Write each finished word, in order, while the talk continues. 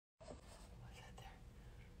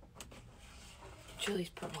Julie's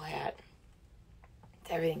purple hat.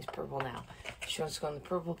 Everything's purple now. She wants to go in the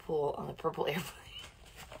purple pool on the purple airplane.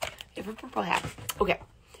 You have a purple hat. Okay.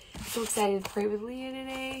 So excited to pray with Leah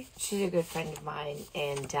today. She's a good friend of mine,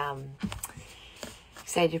 and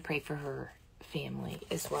excited to pray for her family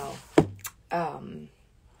as well.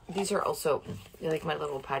 These are also like my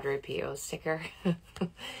little Padre Pio sticker.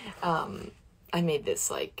 I made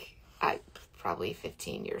this probably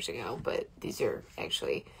 15 years ago, but these are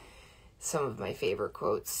actually some of my favorite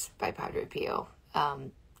quotes by Padre Pio.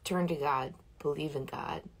 Turn to God, believe in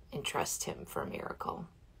God, and trust Him for a miracle.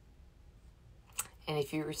 And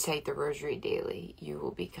if you recite the Rosary daily, you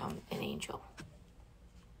will become an angel.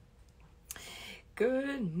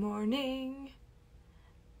 Good morning.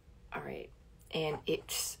 All right. And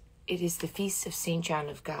it is the feast of St. John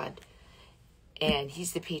of God. And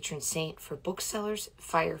he's the patron saint for booksellers,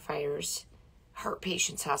 firefighters, heart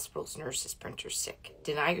patients, hospitals, nurses, printers, sick.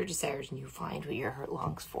 Deny your desires and you find what your heart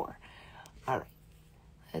longs for. All right.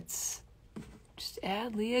 Let's just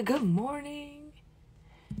add Leah. Good morning.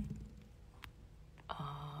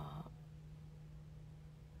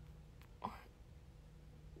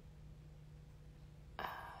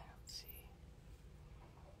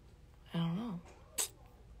 I don't know.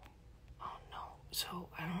 Oh no. So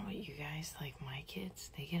I don't know what you guys, like my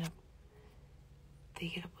kids, they get up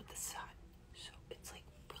with the sun. So it's like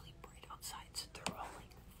really bright outside. So they're all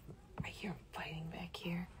like, I hear them fighting back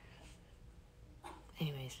here.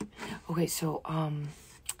 Anyways. Okay, so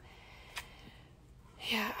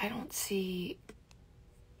yeah, I don't see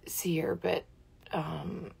her, but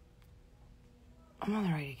I'm on the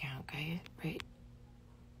right account, okay? Right?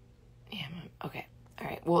 Yeah, okay. All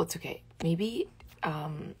right. Well, it's okay. Maybe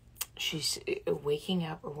she's waking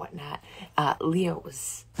up or whatnot. Leah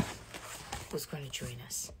was going to join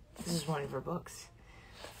us. This is one of her books.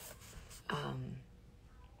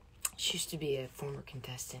 She used to be a former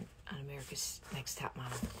contestant on America's Next Top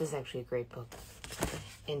Model. This is actually a great book.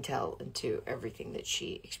 Intel into everything that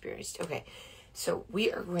she experienced. Okay. So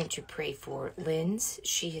we are going to pray for Lynn's.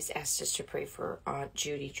 She has asked us to pray for Aunt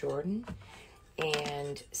Judy Jordan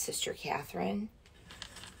and Sister Catherine.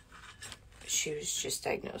 She was just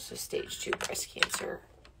diagnosed with stage 2 breast cancer.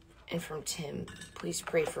 And from Tim, please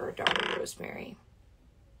pray for her daughter, Rosemary.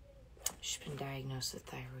 She's been diagnosed with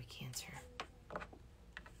thyroid cancer.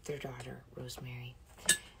 Their daughter, Rosemary.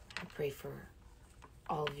 I pray for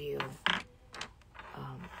all of you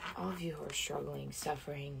who are struggling,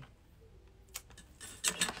 suffering.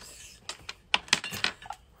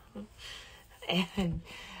 And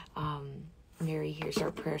Mary hears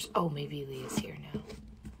our prayers. Oh, maybe Leah's here now.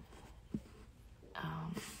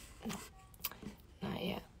 No, not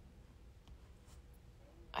yet.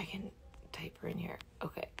 I can type her in here.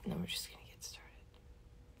 Okay, then we're just gonna get started.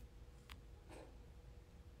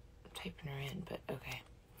 I'm typing her in, but okay.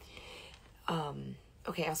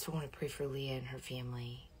 Okay, I also want to pray for Leah and her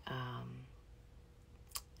family,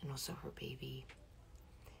 and also her baby,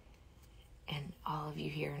 and all of you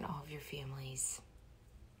here and all of your families.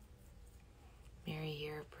 Mary,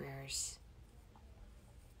 hear our prayers.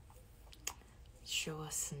 Show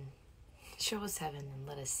us heaven and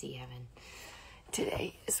let us see heaven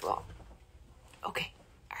today as well. Okay,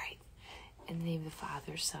 all right. In the name of the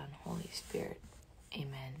Father, Son, Holy Spirit.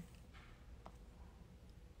 Amen.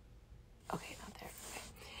 Okay, not there. Okay.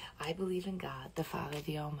 I believe in God, the Father,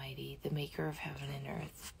 the Almighty, the maker of heaven and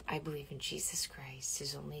earth. I believe in Jesus Christ,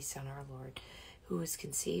 His only Son, our Lord, who was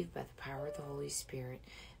conceived by the power of the Holy Spirit,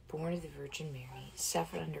 born of the Virgin Mary,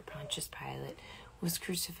 suffered under Pontius Pilate, was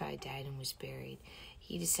crucified, died, and was buried.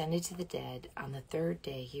 He descended to the dead. On the third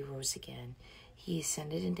day he rose again. He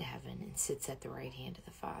ascended into heaven and sits at the right hand of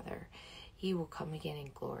the Father. He will come again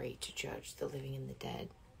in glory to judge the living and the dead.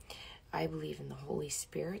 I believe in the Holy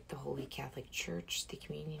Spirit, the Holy Catholic Church, the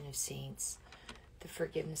communion of saints, the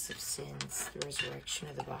forgiveness of sins, the resurrection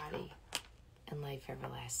of the body, and life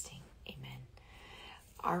everlasting. Amen.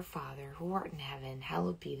 Our Father, who art in heaven,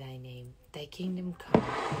 hallowed be thy name. Thy kingdom come,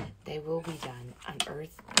 thy will be done, on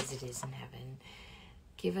earth as it is in heaven.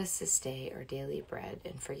 Give us this day our daily bread,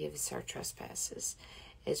 and forgive us our trespasses,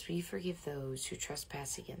 as we forgive those who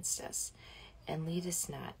trespass against us. And lead us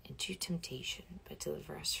not into temptation, but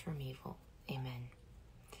deliver us from evil. Amen.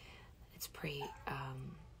 Let's pray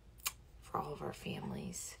for all of our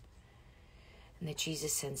families, and that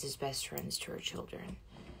Jesus sends His best friends to our children.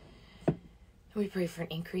 We pray for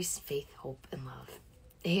an increased faith, hope, and love.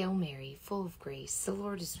 Hail Mary, full of grace, the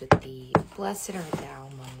Lord is with thee. Blessed art thou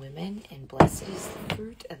among women, and blessed is the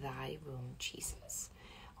fruit of thy womb, Jesus.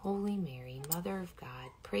 Holy Mary, Mother of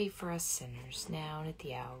God, pray for us sinners, now and at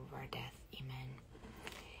the hour of our death. Amen.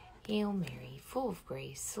 Hail Mary, full of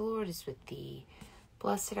grace, the Lord is with thee.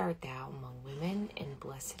 Blessed art thou among women, and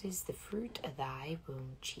blessed is the fruit of thy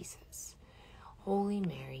womb, Jesus. Holy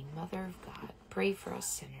Mary, Mother of God, pray for us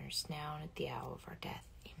sinners, now and at the hour of our death.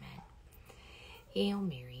 Amen. Hail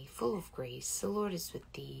Mary, full of grace, the Lord is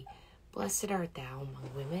with thee. Blessed art thou among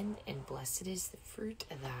women, and blessed is the fruit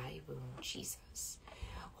of thy womb, Jesus.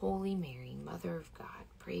 Holy Mary, Mother of God,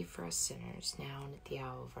 pray for us sinners, now and at the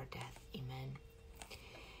hour of our death. Amen.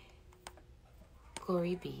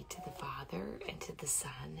 Glory be to the Father, and to the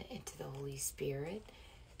Son, and to the Holy Spirit,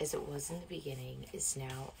 as it was in the beginning, is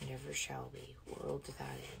now, and ever shall be, world without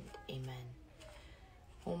end. Amen.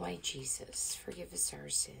 O my Jesus, forgive us our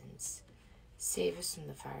sins, save us from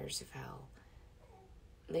the fires of hell,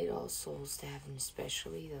 lead all souls to heaven,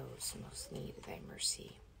 especially those in most need of thy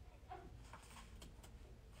mercy.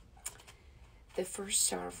 The first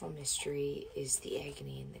sorrowful mystery is the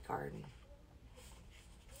agony in the garden.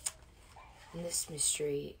 In this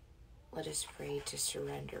mystery, let us pray to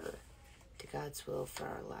surrender to God's will for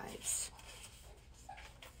our lives.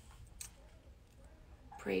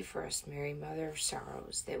 Pray for us, Mary, Mother of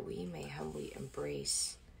Sorrows, that we may humbly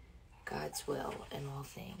embrace God's will in all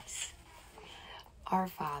things. Our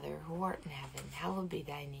Father, who art in heaven, hallowed be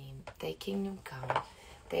thy name. Thy kingdom come,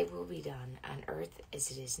 thy will be done on earth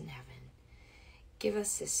as it is in heaven. Give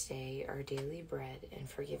us this day our daily bread, and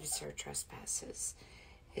forgive us our trespasses,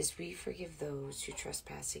 as we forgive those who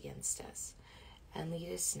trespass against us. And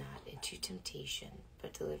lead us not into temptation,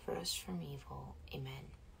 but deliver us from evil. Amen.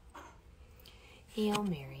 Hail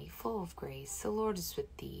Mary, full of grace, the Lord is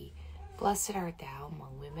with thee. Blessed art thou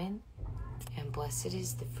among women, and blessed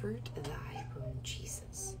is the fruit of thy womb,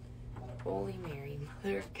 Jesus. Holy Mary,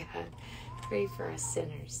 Mother of God, pray for us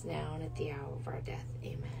sinners, now and at the hour of our death.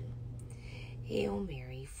 Amen. Hail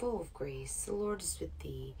Mary, full of grace, the Lord is with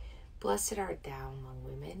thee. Blessed art thou among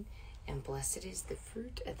women, and blessed is the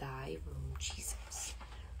fruit of thy womb, Jesus.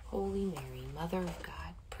 Holy Mary, Mother of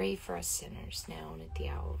God, pray for us sinners, now and at the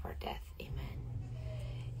hour of our death. Amen.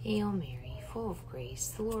 Hail Mary, full of grace,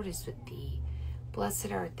 the Lord is with thee.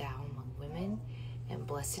 Blessed art thou among women, and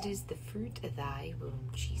blessed is the fruit of thy womb,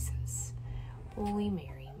 Jesus. Holy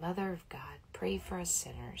Mary, Mother of God, pray for us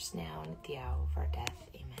sinners, now and at the hour of our death.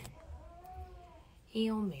 Amen.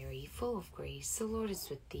 Hail Mary, full of grace, the Lord is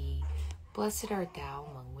with thee. Blessed art thou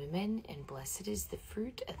among women, and blessed is the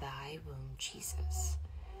fruit of thy womb, Jesus.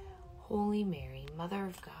 Holy Mary, Mother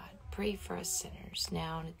of God, pray for us sinners,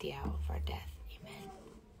 now and at the hour of our death. Amen.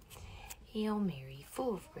 Hail Mary,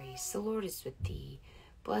 full of grace, the Lord is with thee.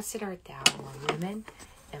 Blessed art thou among women,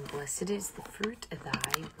 and blessed is the fruit of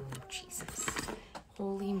thy womb, Jesus.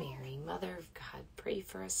 Holy Mary, Mother of God, pray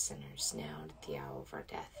for us sinners, now and at the hour of our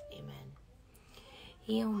death. Amen.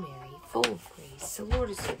 Hail Mary, full of grace, the Lord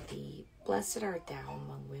is with thee. Blessed art thou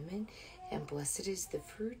among women, and blessed is the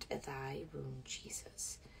fruit of thy womb,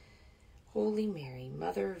 Jesus. Holy Mary,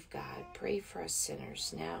 Mother of God, pray for us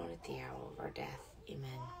sinners, now and at the hour of our death.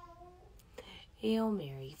 Amen. Hail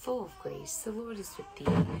Mary, full of grace, the Lord is with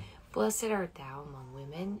thee. Blessed art thou among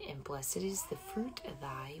women, and blessed is the fruit of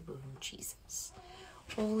thy womb, Jesus.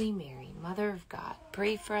 Holy Mary, Mother of God,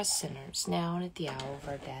 pray for us sinners, now and at the hour of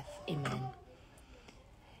our death. Amen.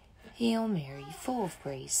 Hail Mary, full of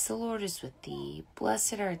grace, the Lord is with thee.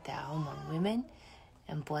 Blessed art thou among women,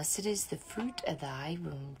 and blessed is the fruit of thy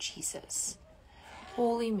womb, Jesus.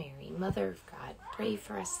 Holy Mary, Mother of God, pray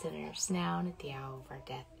for us sinners, now and at the hour of our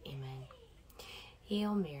death. Amen.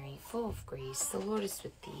 Hail Mary, full of grace, the Lord is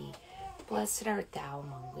with thee. Blessed art thou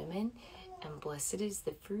among women, and blessed is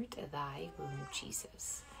the fruit of thy womb,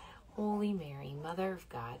 Jesus. Holy Mary, Mother of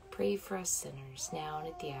God, pray for us sinners, now and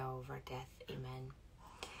at the hour of our death. Amen.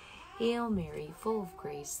 Hail Mary, full of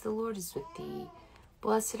grace, the Lord is with thee.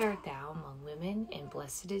 Blessed art thou among women, and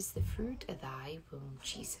blessed is the fruit of thy womb,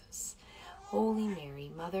 Jesus. Holy Mary,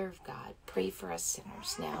 Mother of God, pray for us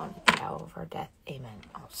sinners, now and at the hour of our death. Amen.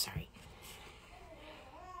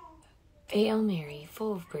 Hail Mary,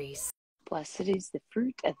 full of grace, blessed is the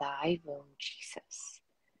fruit of thy womb, Jesus.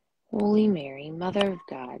 Holy Mary, Mother of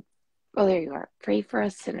God, there you are. Pray for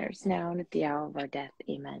us sinners, now and at the hour of our death.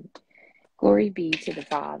 Amen. Glory be to the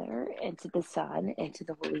Father, and to the Son, and to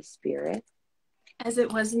the Holy Spirit. As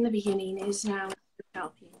it was in the beginning, is now, and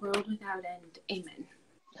shall be, world without end. Amen.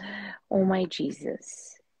 O my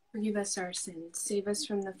Jesus, forgive us our sins, save us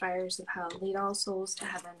from the fires of hell, lead all souls to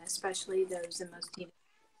heaven, especially those in most need.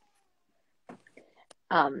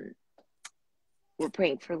 We're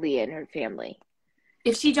praying for Leah and her family.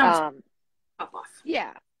 If she jumps pop off.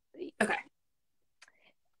 Yeah. Okay.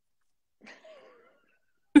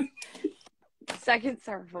 Second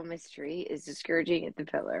sorrowful mystery is the scourging at the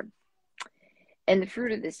pillar. And the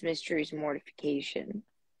fruit of this mystery is mortification.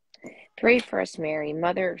 Pray for us, Mary,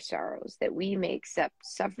 Mother of Sorrows, that we may accept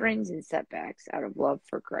sufferings and setbacks out of love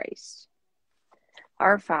for Christ.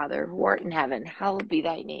 Our Father, who art in heaven, hallowed be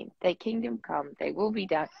thy name. Thy kingdom come, thy will be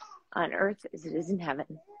done, on earth as it is in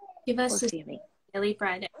heaven. Give us this daily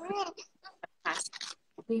bread.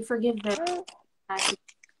 We forgive their trespasses,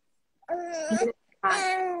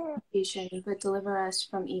 but deliver us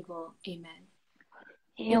from evil. Amen.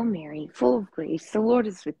 Hail Mary, full of grace, the Lord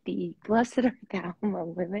is with thee. Blessed art thou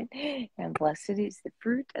among women, and blessed is the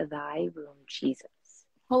fruit of thy womb, Jesus.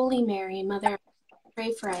 Holy Mary, Mother of God,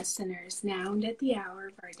 pray for us sinners, now and at the hour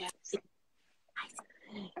of our death.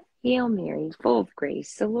 Hail Mary, full of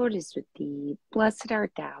grace, the Lord is with thee. Blessed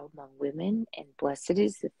art thou among women, and blessed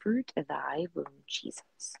is the fruit of thy womb,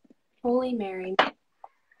 Jesus. Holy Mary,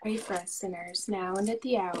 pray for us sinners, now and at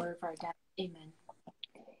the hour of our death. Amen.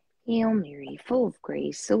 Hail Mary, full of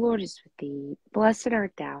grace, the Lord is with thee. Blessed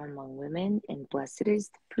art thou among women, and blessed is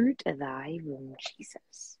the fruit of thy womb,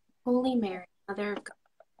 Jesus. Holy Mary, Mother of God,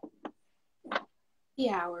 the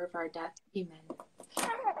hour of our death. Amen.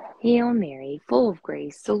 Hail Mary, full of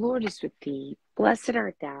grace, the Lord is with thee. Blessed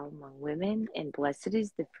art thou among women, and blessed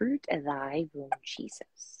is the fruit of thy womb,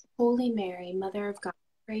 Jesus. Holy Mary, Mother of God,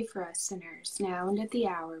 pray for us sinners, now and at the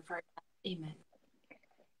hour of our death. Amen.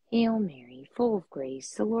 Hail Mary, full of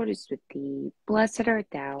grace, the Lord is with thee. Blessed art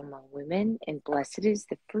thou among women, and blessed is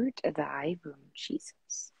the fruit of thy womb,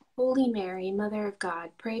 Jesus. Holy Mary, Mother of God,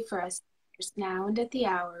 pray for us sinners, now and at the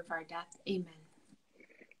hour of our death. Amen.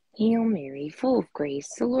 Hail Mary, full of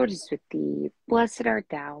grace, the Lord is with thee. Blessed art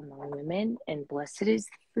thou among women, and blessed is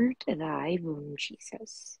the fruit of thy womb,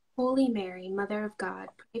 Jesus. Holy Mary, Mother of God,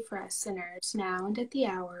 pray for us sinners, now and at the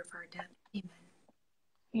hour of our death. Amen.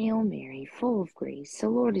 Hail Mary, full of grace, the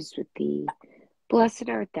Lord is with thee. Blessed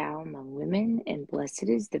art thou among women, and blessed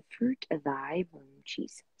is the fruit of thy womb,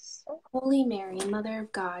 Jesus. Holy Mary, Mother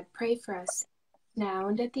of God, pray for us now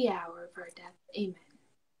and at the hour of our death. Amen.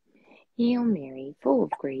 Hail Mary, full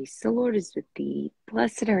of grace, the Lord is with thee.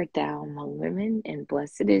 Blessed art thou among women, and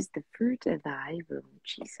blessed is the fruit of thy womb,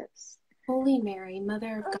 Jesus. Holy Mary,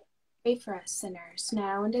 Mother of God, pray for us sinners,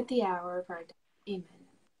 now and at the hour of our death. Amen.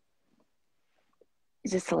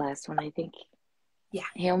 Is this the last one, I think? Yeah.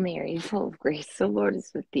 Hail Mary, full of grace, the Lord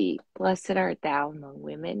is with thee. Blessed art thou among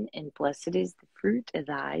women, and blessed is the fruit of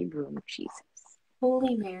thy womb, Jesus.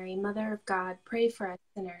 Holy Mary, Mother of God, pray for us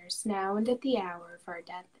sinners, now and at the hour of our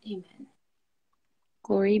death. Amen.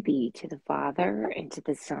 Glory be to the Father, and to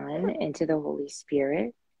the Son, and to the Holy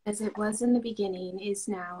Spirit. As it was in the beginning, is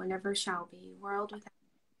now, and ever shall be, world without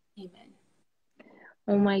end. Amen.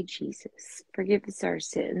 O my Jesus, forgive us our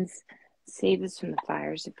sins, save us from the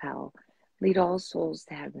fires of hell, lead all souls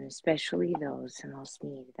to heaven, especially those in most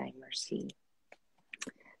need of thy mercy.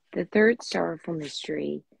 The third sorrowful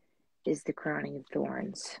mystery is the crowning of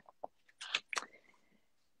thorns.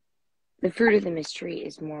 The fruit of the mystery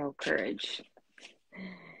is moral courage.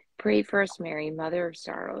 Pray for us, Mary, Mother of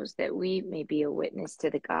Sorrows, that we may be a witness to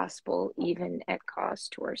the gospel, even at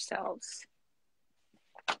cost to ourselves.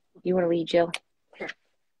 You want to lead, Jill? Sure.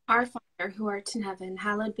 Our Father, who art in heaven,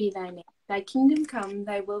 hallowed be thy name. Thy kingdom come,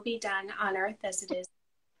 thy will be done on earth as it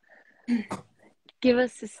is. Give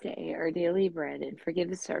us this day our daily bread, and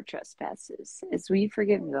forgive us our trespasses, as we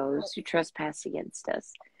forgive those who trespass against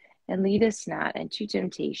us. And lead us not into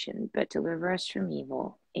temptation, but deliver us from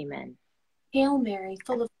evil. Amen. Hail Mary,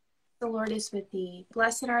 full of grace, the Lord is with thee.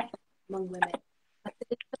 Blessed art thou among women, blessed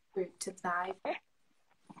is the fruit of thy womb.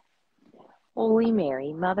 Holy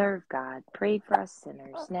Mary, Mother of God, pray for us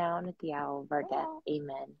sinners, now and at the hour of our death.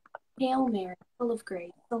 Amen. Hail Mary, full of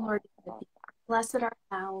grace, the Lord is with thee. Blessed art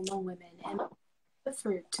thou among women, and the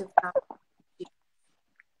fruit of thy womb.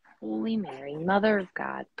 Holy Mary, Mother of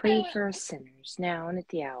God, pray for us sinners, now and at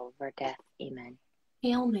the hour of our death. Amen.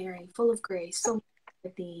 Hail Mary, full of grace, the Lord is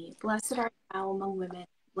with thee. Blessed art thou among women,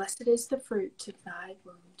 blessed is the fruit of thy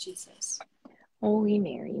womb, Jesus. Holy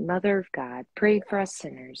Mary, Mother of God, pray for us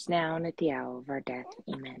sinners, now and at the hour of our death.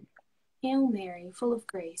 Amen. Hail Mary, full of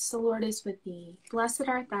grace, the Lord is with thee. Blessed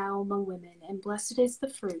art thou among women, and blessed is the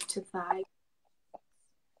fruit of thy womb.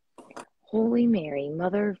 Holy Mary,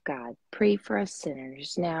 Mother of God, pray for us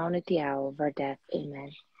sinners, now and at the hour of our death.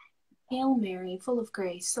 Amen. Hail Mary, full of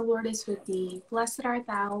grace, the Lord is with thee. Blessed art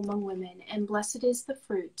thou among women, and blessed is the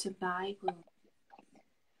fruit of thy womb.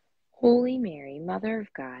 Holy Mary, Mother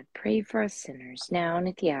of God, pray for us sinners, now and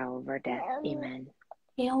at the hour of our death. Amen.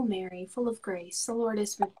 Hail Mary, full of grace, the Lord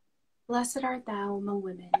is with thee. Blessed art thou among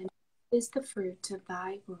women, and blessed is the fruit of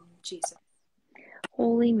thy womb, Jesus.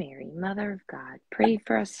 Holy Mary, Mother of God, pray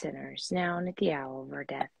for us sinners, now and at the hour of our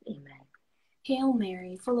death. Amen. Hail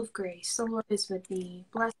Mary, full of grace, the Lord is with thee.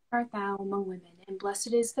 Blessed art thou among women, and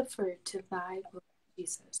blessed is the fruit of thy womb,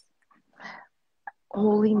 Jesus.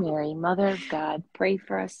 Holy Mary, Mother of God, pray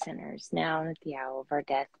for us sinners, now and at the hour of our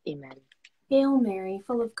death. Amen. Hail Mary,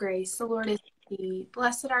 full of grace, the Lord is with thee.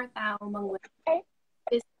 Blessed art thou among women, and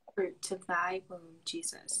blessed is the fruit of thy womb,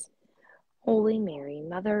 Jesus. Holy Mary,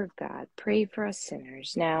 Mother of God, pray for us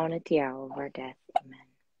sinners, now and at the hour of our death. Amen.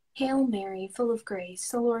 Hail Mary, full of grace,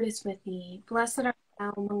 the Lord is with thee. Blessed art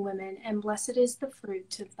thou among women, and blessed is the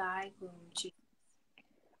fruit of thy womb, Jesus.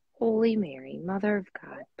 Holy Mary, Mother of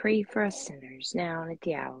God, pray for us sinners, now and at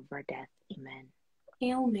the hour of our death. Amen.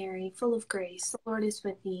 Hail Mary, full of grace, the Lord is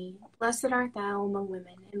with thee. Blessed art thou among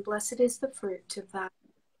women, and blessed is the fruit of thy womb,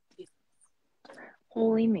 Jesus.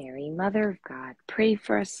 Holy Mary, Mother of God, pray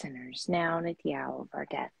for us sinners, now and at the hour of our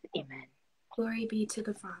death. Amen. Glory be to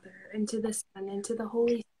the Father, and to the Son, and to the Holy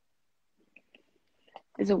Spirit.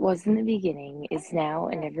 As it was in the beginning, is now,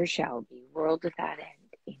 and ever shall be, world without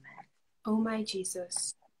end. Amen. O my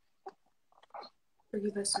Jesus,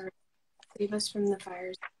 forgive us our sins, save us from the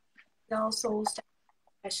fires, lead all souls to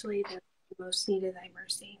heaven, especially those who most need of thy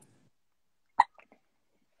mercy.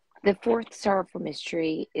 The fourth sorrowful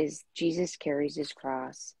mystery is Jesus carries his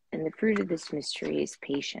cross, and the fruit of this mystery is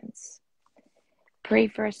patience. Pray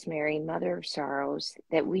for us, Mary, Mother of Sorrows,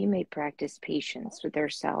 that we may practice patience with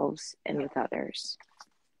ourselves and with others.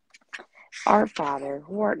 Our Father,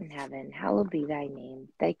 who art in heaven, hallowed be thy name.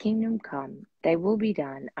 Thy kingdom come, thy will be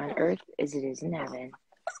done, on earth as it is in heaven.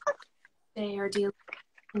 Today our daily bread,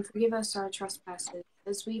 and forgive us our trespasses,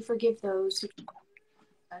 as we forgive those who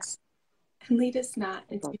trespass us. And lead us not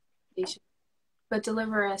into temptation, but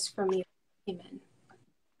deliver us from evil. Amen.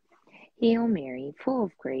 Hail Mary, full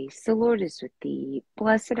of grace, the Lord is with thee.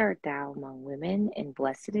 Blessed art thou among women, and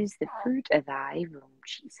blessed is the fruit of thy womb,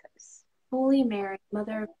 Jesus. Holy Mary,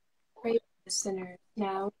 Mother of God, pray for us sinners,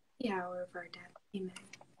 now and at the hour of our death. Amen.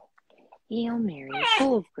 Hail Mary,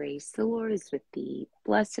 full of grace, the Lord is with thee.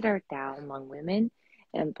 Blessed art thou among women,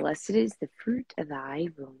 and blessed is the fruit of thy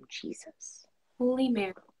womb, Jesus. Holy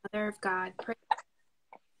Mary, Mother of God, pray for us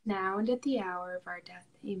now and at the hour of our death.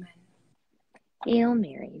 Amen. Hail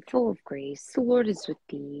Mary, full of grace, the Lord is with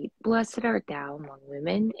thee. Blessed art thou among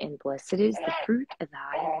women, and blessed is the fruit of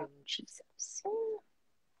thy womb, Jesus.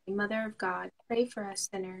 Mother of God, pray for us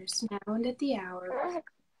sinners, now and at the hour of our death.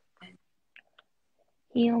 Amen.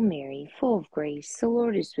 Hail Mary, full of grace, the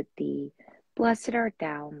Lord is with thee. Blessed art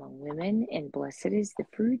thou among women, and blessed is the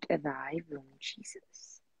fruit of thy womb,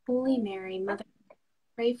 Jesus. Holy Mary, Mother of God,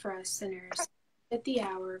 pray for us sinners, at the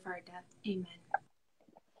hour of our death. Amen.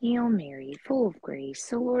 Hail Mary, full of grace,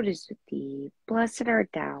 the Lord is with thee. Blessed art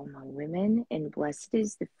thou among women, and blessed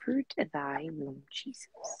is the fruit of thy womb, Jesus.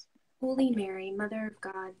 Holy Mary, Mother of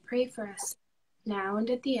God, pray for us now and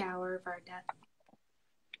at the hour of our death.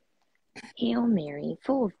 Hail Mary,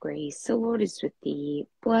 full of grace, the Lord is with thee.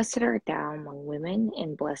 Blessed art thou among women,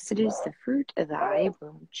 and blessed is the fruit of thy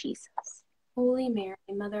womb, Jesus. Holy Mary,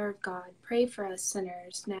 Mother of God, pray for us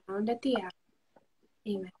sinners, now and at the hour.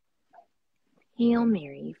 Amen. Hail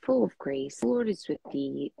Mary, full of grace, the Lord is with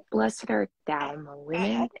thee. Blessed art thou among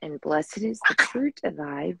women, and blessed is the fruit of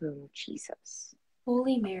thy womb, Jesus.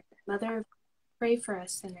 Holy Mary, Mother of God, pray for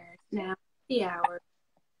us sinners, now and at the hour.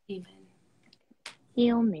 Amen.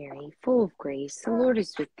 Hail Mary, full of grace, the Lord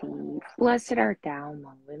is with thee. Blessed art thou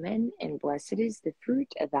among women, and blessed is the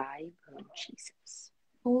fruit of thy womb, Jesus.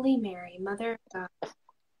 Holy Mary, Mother of God,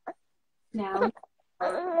 now and at the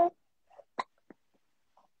hour.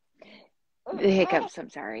 The hiccups, I'm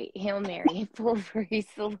sorry. Hail Mary, full of grace,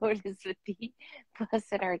 the Lord is with thee.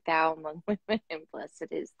 Blessed art thou among women, and blessed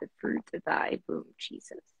is the fruit of thy womb,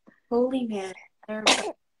 Jesus. Holy Mary, Mother of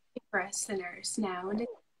God, pray for us sinners, now and at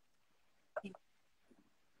the hour.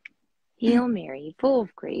 Hail Mary, full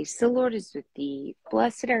of grace, the Lord is with thee.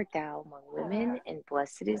 Blessed art thou among women, and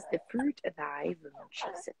blessed is the fruit of thy womb,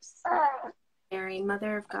 Jesus. Mary,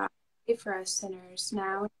 Mother of God, pray for us sinners,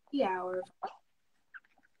 now and at the hour of our death.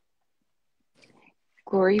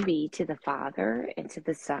 Glory be to the Father, and to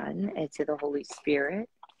the Son, and to the Holy Spirit.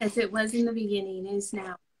 As it was in the beginning, is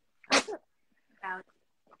now, without.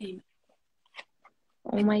 Amen.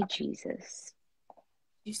 O my Jesus,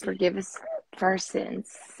 You say, forgive us of our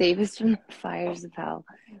sins, save us from the fires of hell,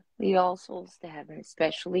 lead all souls to heaven,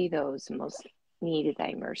 especially those in most need of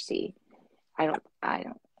thy mercy. I don't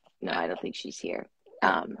think she's here.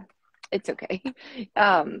 It's okay.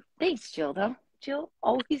 Thanks, Jill, though. Jill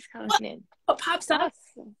always coming in. what pops up?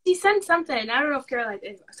 Awesome. She sent something. I don't know if Caroline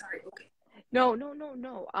did. Sorry. Okay. No.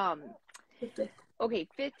 The fifth. Okay,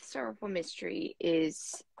 fifth sorrowful mystery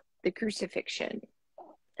is the crucifixion.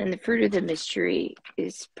 And the fruit of the mystery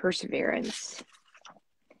is perseverance.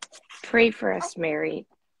 Pray for us, Mary,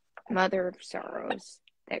 Mother of Sorrows,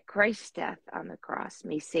 that Christ's death on the cross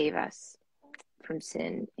may save us from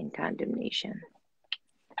sin and condemnation.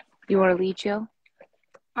 You want to lead, Jill?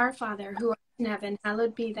 Our Father, who art in heaven,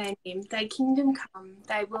 hallowed be thy name. Thy kingdom come,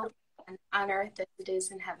 thy will be done, on earth as it is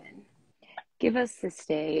in heaven. Give us this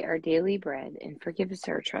day our daily bread, and forgive us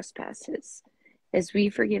our trespasses, as we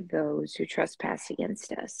forgive those who trespass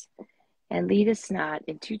against us. And lead us not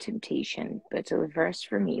into temptation, but deliver us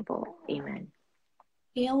from evil. Amen.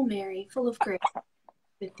 Hail Mary, full of grace,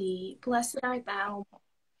 with thee, blessed art thou,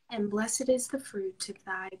 and blessed is the fruit of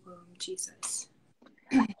thy womb, Jesus.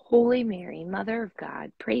 Holy Mary, Mother of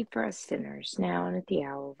God, pray for us sinners, now and at the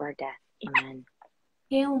hour of our death. Amen.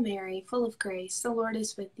 Hail Mary, full of grace, the Lord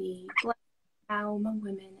is with thee. Blessed art thou among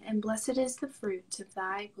women, and blessed is the fruit of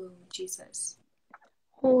thy womb, Jesus.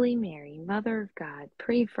 Holy Mary, Mother of God,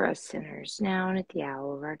 pray for us sinners, now and at the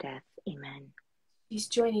hour of our death. Amen. She's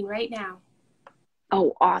joining right now.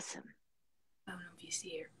 Oh, awesome. I don't know if you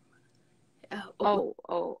see her.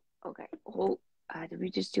 Okay. Did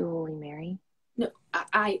we just do Holy Mary? No,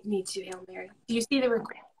 I need to Hail Mary. Do you see the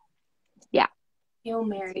request? Okay. Yeah. Hail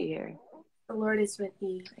Mary, See here. the Lord is with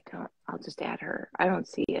thee. I'll just add her. I don't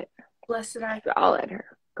see it. Blessed art thou. I'll add her.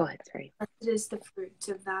 Go ahead, sorry. Blessed is the fruit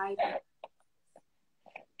of thy womb.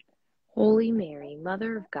 Holy Mary,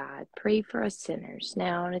 Mother of God, pray for us sinners,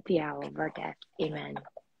 now and at the hour of our death. Amen.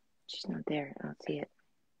 She's not there. I don't see it.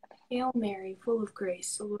 Hail Mary, full of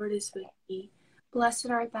grace, the Lord is with thee. Blessed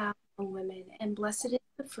art thou among women, and blessed is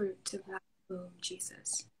the fruit of thy womb,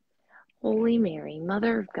 Jesus. Holy Mary,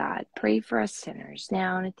 Mother of God, pray for us sinners,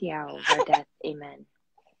 now and at the hour of our death. Amen.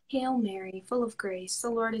 Hail Mary, full of grace, the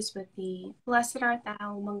Lord is with thee. Blessed art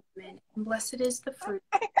thou among women, and blessed is the fruit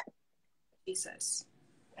of Jesus.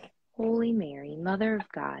 Holy Mary, Mother of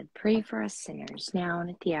God, pray for us sinners, now and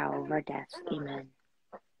at the hour of our death. Amen.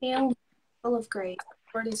 Hail Mary, full of grace,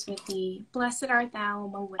 the Lord is with thee. Blessed art thou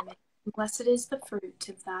among women, and blessed is the fruit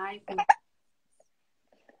of thy womb.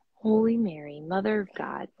 Holy Mary, Mother of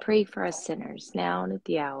God, pray for us sinners, now and at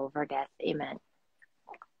the hour of our death. Amen.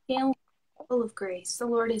 Hail Mary, full of grace, the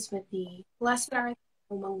Lord is with thee. Blessed art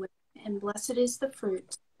thou among women, and blessed is the fruit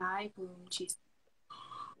of thy womb, Jesus.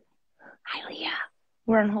 Hi, Leah.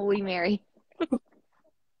 We're on Holy Mary.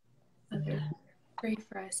 Mother, pray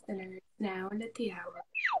for us sinners, now and at the hour.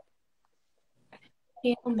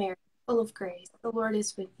 Hail Mary, full of grace, the Lord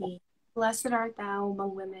is with thee. Blessed art thou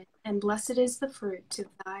among women, and blessed is the fruit of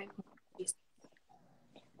thy womb, Jesus.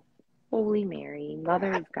 Holy Mary,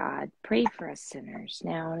 Mother of God, pray for us sinners,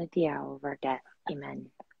 now and at the hour of our death. Amen.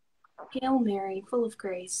 Hail Mary, full of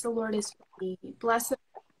grace, the Lord is with thee. Blessed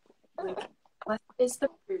art thou among women, blessed is the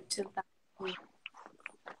fruit of thy womb.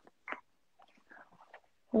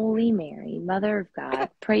 Holy Mary, Mother of God,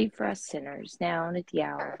 pray for us sinners, now and at the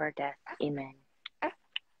hour of our death. Amen.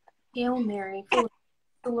 Hail Mary, full of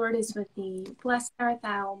grace, the Lord is with thee. Blessed art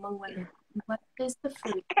thou among women, and blessed is the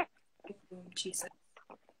fruit of thy womb, Jesus.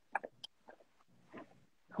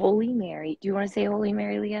 Holy Mary, do you want to say Holy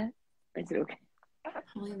Mary, Leah? Or is it okay?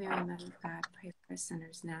 Holy Mary, Mother of God, pray for us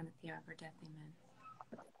sinners now and at the hour of our death. Amen.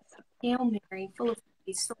 Hail Mary, full of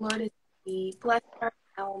grace, the Lord is with thee. Blessed art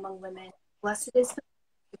thou among women, blessed is the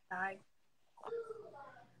fruit of thy womb.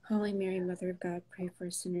 Holy Mary, Mother of God, pray for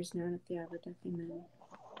us sinners now and at the hour of our death. Amen.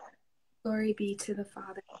 Glory be to the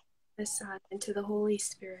Father, the Son, and to the Holy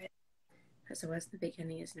Spirit. As it was in the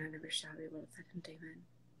beginning, is now, and ever shall be, world without end. Amen.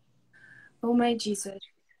 O my Jesus,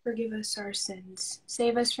 forgive us our sins,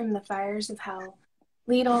 save us from the fires of hell,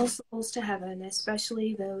 lead all souls to heaven,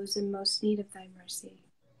 especially those in most need of thy mercy.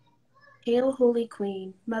 Hail, Holy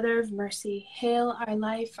Queen, Mother of Mercy, hail our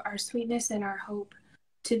life, our sweetness, and our hope.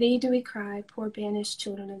 To thee do we cry, poor banished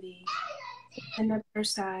children of Eve. Send up our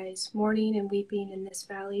sighs, mourning and weeping in this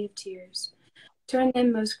valley of tears. Turn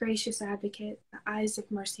then, most gracious Advocate, the eyes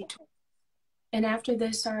of mercy toward us. And after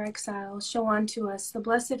this our exile, show unto us the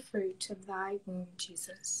blessed fruit of thy womb,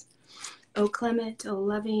 Jesus. O clement, O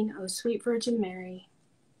loving, O sweet Virgin Mary,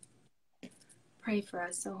 pray for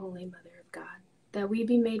us, O Holy Mother of God, that we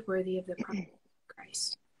be made worthy of the promise of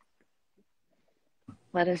Christ.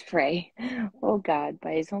 Let us pray. O God,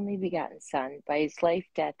 by his only begotten Son, by his life,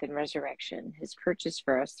 death, and resurrection, has purchased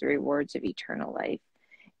for us the rewards of eternal life.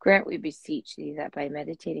 Grant, we beseech thee, that by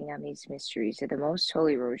meditating on these mysteries of the most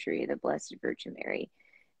holy rosary of the Blessed Virgin Mary,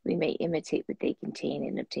 we may imitate what they contain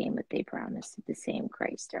and obtain what they promise of the same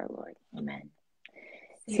Christ our Lord. Amen.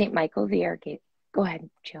 St. Michael the Archangel. Go ahead,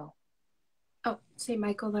 Jill. Oh, St.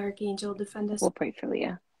 Michael the Archangel, defend us. We'll pray for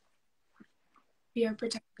Leah. Be our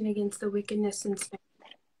protection against the wickedness and sin.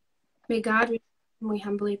 May God renew And we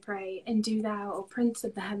humbly pray, and do thou, O Prince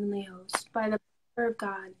of the heavenly host, by the power of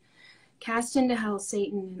God, cast into hell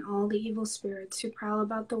Satan and all the evil spirits who prowl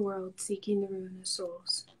about the world seeking the ruin of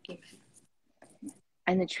souls. Amen.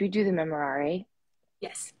 And should we do the Memorare?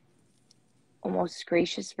 Yes. O most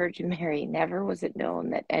gracious Virgin Mary, never was it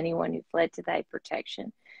known that anyone who fled to thy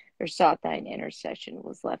protection or sought thine intercession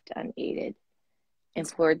was left unaided.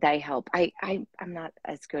 Implored thy help. I'm not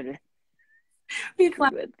as good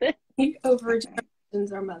with it. O Virgin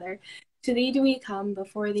our Mother, to thee do we come,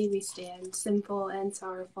 before thee we stand, sinful and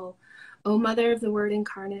sorrowful. O Mother of the Word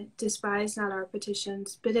incarnate, despise not our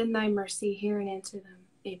petitions, but in thy mercy hear and answer them.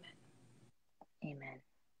 Amen. Amen.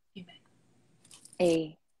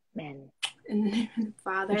 Amen. Amen. In the name of the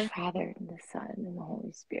Father, and the Son, and the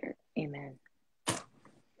Holy Spirit. Amen.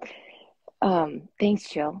 Thanks,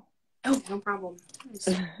 Jill. Oh, no problem.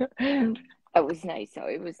 It was nice. So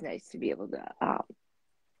it was nice to be able to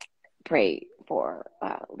pray for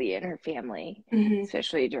Leah and her family,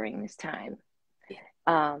 especially during this time.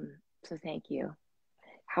 Yeah. So thank you.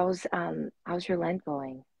 How's your Lent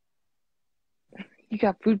going? You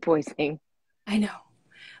got food poisoning. I know,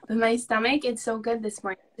 but my stomach, it's so good this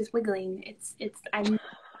morning. It's wiggling. I'm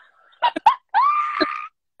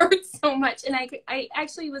hurt so much, and I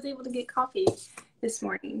actually was able to get coffee this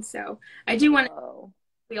morning. So I do want to.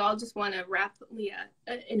 We all just want to wrap Leah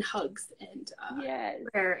in hugs and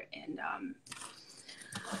prayer and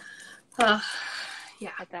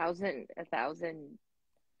yeah, a thousand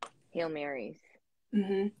Hail Marys.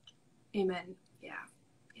 Amen. Yeah.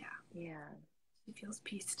 She feels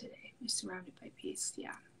peace today. We're surrounded by peace.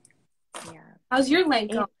 Yeah. How's your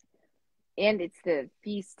Lent going? And it's the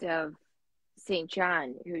feast of St.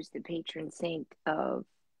 John, who's the patron saint of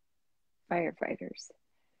firefighters.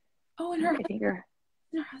 Oh, and her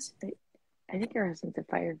husband. I think her husband's a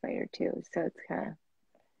firefighter too. So it's kind of,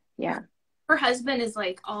 yeah. Her husband is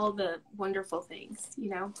like all the wonderful things, you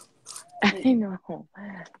know. Like, I know.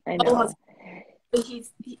 But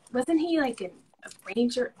wasn't he like a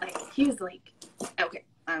ranger? Like he was like, okay,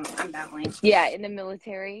 I'm babbling. Yeah, in the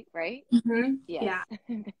military, right? Mm-hmm. Yes.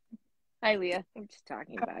 Yeah. Hi, Leah. I'm just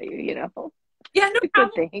talking about you, you know. Yeah, no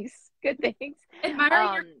problem. Good things.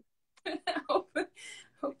 Admire your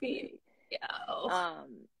hoping. Yeah.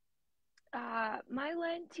 My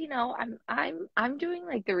Lent, you know, I'm doing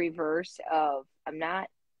like the reverse of I'm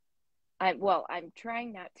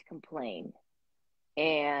trying not to complain,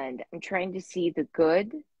 and I'm trying to see the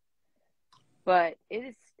good, but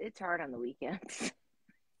it's hard on the weekends.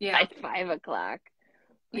 Yeah. At 5:00.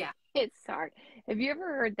 Yeah. It's hard. Have you ever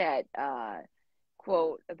heard that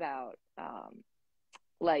quote about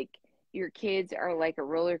like your kids are like a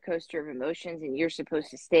roller coaster of emotions and you're supposed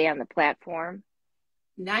to stay on the platform?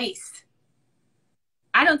 Nice.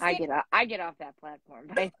 I get off that platform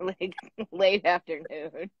by like late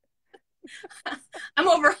afternoon. I'm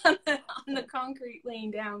over on the concrete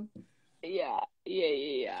laying down. Yeah.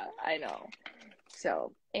 I know.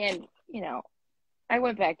 So, and you know, I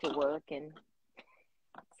went back to work and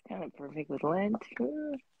it's kind of perfect with Lent.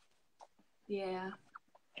 Yeah.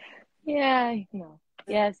 Yeah, you know.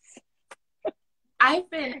 Yes. I've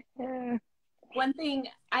been one thing,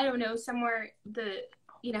 I don't know, somewhere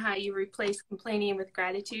you know how you replace complaining with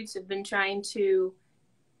gratitude. So I've been trying to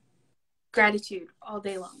gratitude all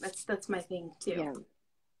day long. That's my thing too. Yeah.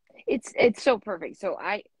 It's so perfect. So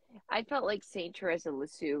I felt like St Teresa of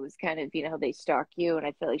Lisieux was kind of, you know, they stalk you, and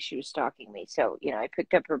I felt like she was stalking me. So, you know, I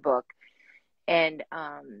picked up her book, and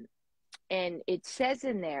it says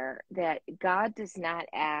in there that God does not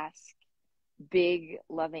ask big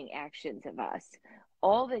loving actions of us.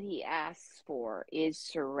 All that he asks for is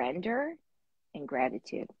surrender and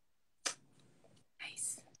gratitude.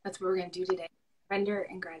 Nice. That's what we're going to do today. Surrender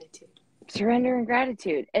and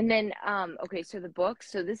gratitude. And then okay, so the book,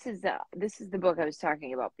 so this is the book I was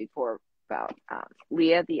talking about before, about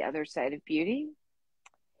Leah, The Other Side of Beauty.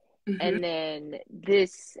 And then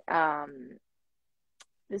this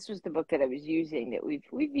was the book that I was using, that we've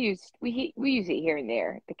used, we use it here and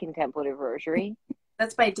there, the Contemplative Rosary.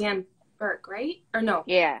 That's by Dan Burke, right? Or no?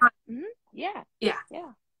 Yeah. Yeah.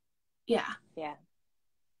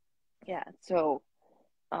 So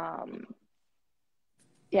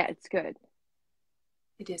yeah, it's good.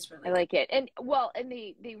 It is really I like it. And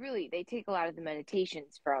they take a lot of the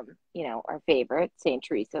meditations from, you know, our favorite, St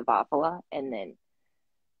Teresa of Avila, and then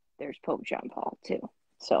there's Pope John Paul too.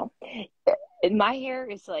 So, and my hair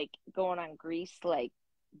is like going on grease like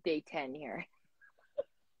day 10 here.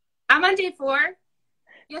 I'm on day 4.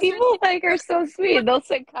 People like are so sweet. They'll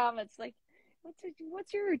send comments like,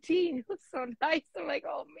 what's your routine? It looks so nice. I'm like,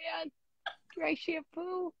 oh man, dry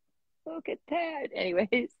shampoo. Look at that.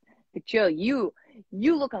 Anyways, But Jill, you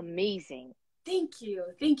look amazing. Thank you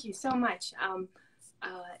so much.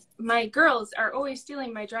 My girls are always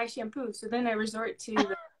stealing my dry shampoo, so then I resort to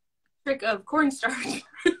the trick of cornstarch.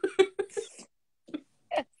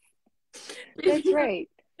 That's right.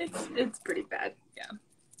 It's pretty bad. Yeah.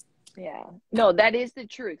 Yeah. No, that is the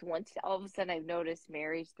truth. Once all of a sudden I've noticed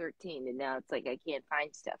Mary's 13, and now it's like I can't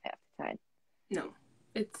find stuff half the time. No,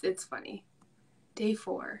 it's funny. Day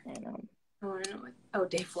 4. I know. I want to know what. Oh,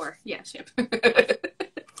 day 4. Yeah, shampoo.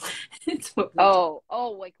 It's what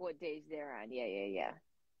like what days they're on. Yeah.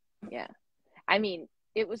 I mean,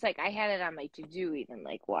 it was like I had it on my to-do even,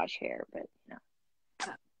 like wash hair, but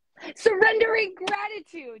surrendering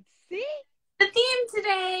gratitude. See? the theme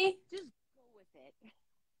today. Just go with it.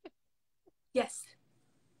 Yes.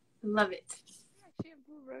 Love it. Yeah,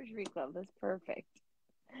 Shampoo Rosary Club. That's perfect.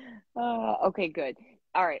 Okay, good.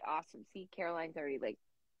 All right, awesome. See, Caroline's already like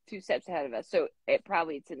 2 steps ahead of us. So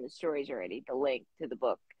it's in the stories already, the link to the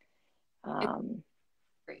book.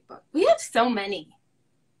 Great book. We have so many.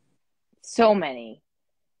 So many.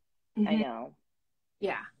 Mm-hmm. I know.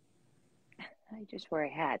 Yeah. I just wear a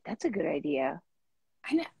hat. That's a good idea.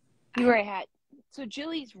 I know. You wear a hat. So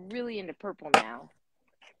Jilly's really into purple now.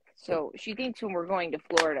 So she thinks when we're going to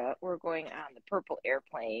Florida, we're going on the purple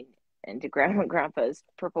airplane and to Grandma and Grandpa's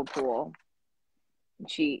purple pool. And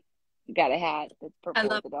she got a hat that's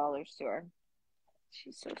purple at the dollar store.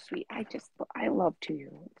 She's so sweet. I love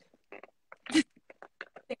 2-year-olds.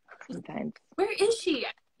 Sometimes. Where is she?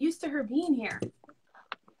 I'm used to her being here.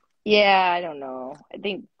 Yeah, I don't know. I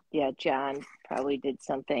think, John probably did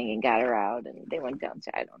something and got her out and they went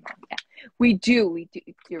downstairs. I don't know. Yeah. We do.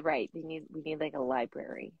 You're right. We need like a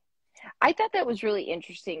library. I thought that was really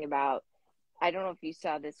interesting about, I don't know if you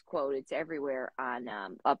saw this quote, it's everywhere on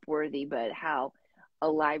Upworthy, but how a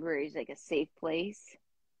library is like a safe place.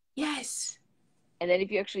 Yes. And then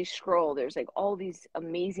if you actually scroll, there's like all these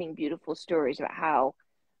amazing, beautiful stories about how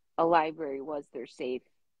a library was their safe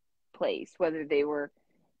place, whether they were,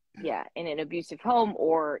 in an abusive home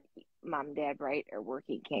or mom and dad, right, are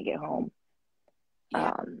working, can't get home.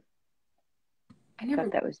 Yeah. I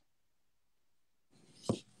thought that was,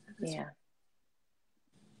 yeah.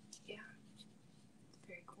 Yeah.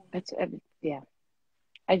 Very cool. That's,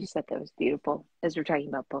 I just thought that was beautiful as we're talking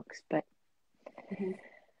about books, but. Mm-hmm.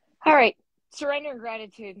 All right. Surrender and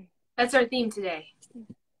gratitude. That's our theme today.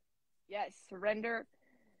 Yes. Surrender and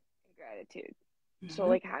gratitude. Mm-hmm. So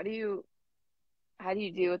like, how do you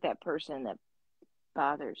deal with that person that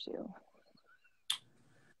bothers you?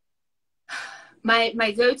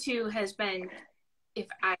 My go-to has been, if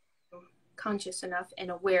I'm conscious enough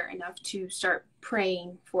and aware enough, to start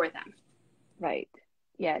praying for them. Right.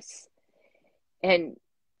 Yes. And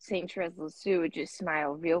St Teresa of Lisieux would just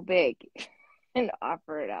smile real big and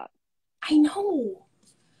offer it up. I know.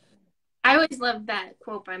 I always loved that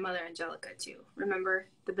quote by Mother Angelica too. Remember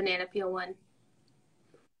the banana peel one?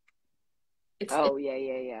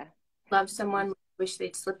 Yeah. Love someone, wish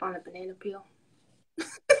they'd slip on a banana peel.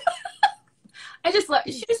 I just love.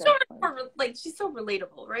 She's so she's so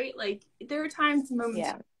relatable, right? Like there are times, moments,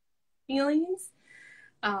 feelings.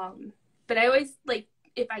 But I always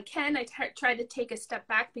if I can, I try to take a step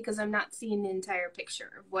back because I'm not seeing the entire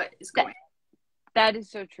picture of what is going on. That is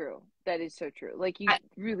so true. That is so true. Like you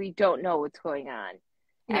really don't know what's going on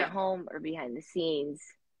at home or behind the scenes.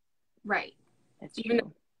 Right. That's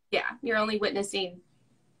true. You're only witnessing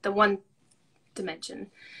the one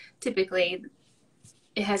dimension. Typically,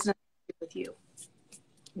 it has nothing to do with you.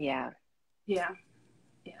 Yeah.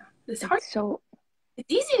 It's hard. It's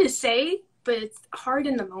easy to say, but it's hard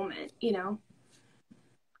in the moment, you know?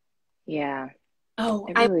 Yeah. Oh,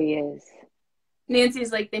 it really is.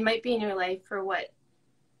 Nancy's like, they might be in your life for what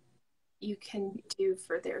you can do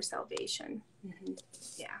for their salvation. Mm-hmm.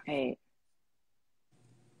 Yeah. Right.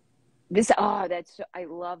 I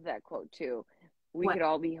love that quote too. We could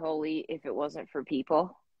all be holy if it wasn't for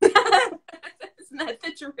people. Isn't that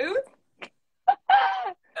the truth?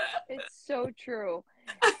 It's so true.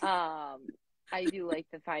 I do like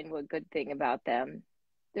to find one good thing about them.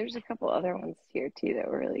 There's a couple other ones here too that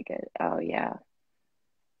were really good. Oh yeah.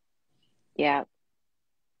 Yeah.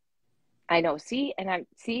 I know. See, and I'm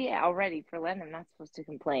already for Lent, I'm not supposed to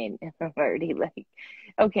complain. I'm already like,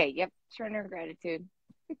 okay, yep, surrender gratitude.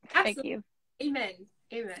 Thank you. Amen.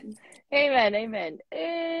 And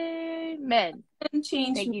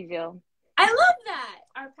change. Thank you, Jill. I love that.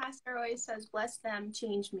 Our pastor always says, "Bless them,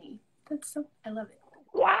 change me." I love it.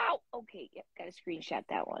 Wow. Okay, yep, gotta screenshot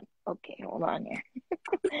that one. Okay, hold on here.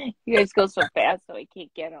 You guys go so fast, so I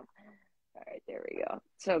can't get them. All right, there we go.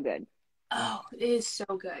 So good. Oh, it is so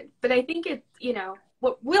good. But I think it,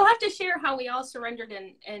 we'll have to share how we all surrendered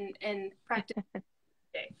and practiced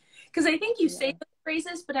today. Because I think you say those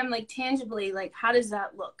phrases, but I'm like, tangibly, like, how does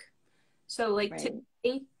that look? So like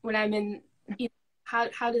today, when I'm in,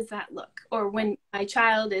 how does that look? Or when my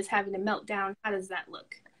child is having a meltdown, how does that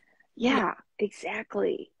look? Yeah,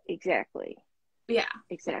 exactly. Yeah.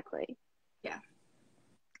 Exactly. Yeah.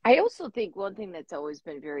 I also think one thing that's always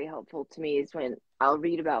been very helpful to me is when I'll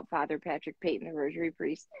read about Father Patrick Peyton, the Rosary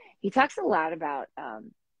priest. He talks a lot about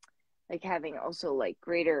like having also like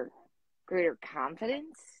greater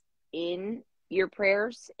confidence in your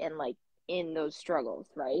prayers and like in those struggles,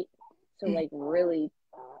 right? So like really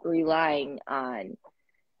relying on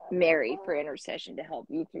Mary for intercession to help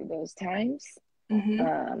you through those times,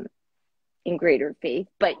 in greater faith.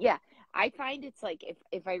 But yeah, I find it's like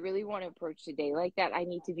if I really want to approach the day like that, I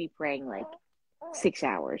need to be praying like 6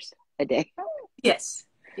 hours a day. Yes.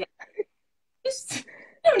 Yeah. Just, you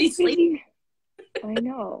don't need sleep. I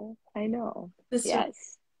know.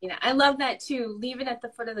 Yes. Yeah, I love that too. Leave it at the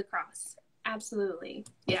foot of the cross. Absolutely.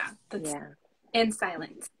 Yeah. And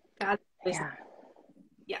silence. God. Yeah.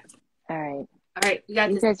 Yeah. All right. All right. We got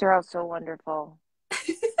you this. You guys are all so wonderful.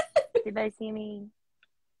 Goodbye, Sammy.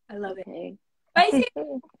 I love it. Okay. Bye,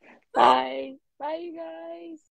 Sammy. Bye. Bye, you guys.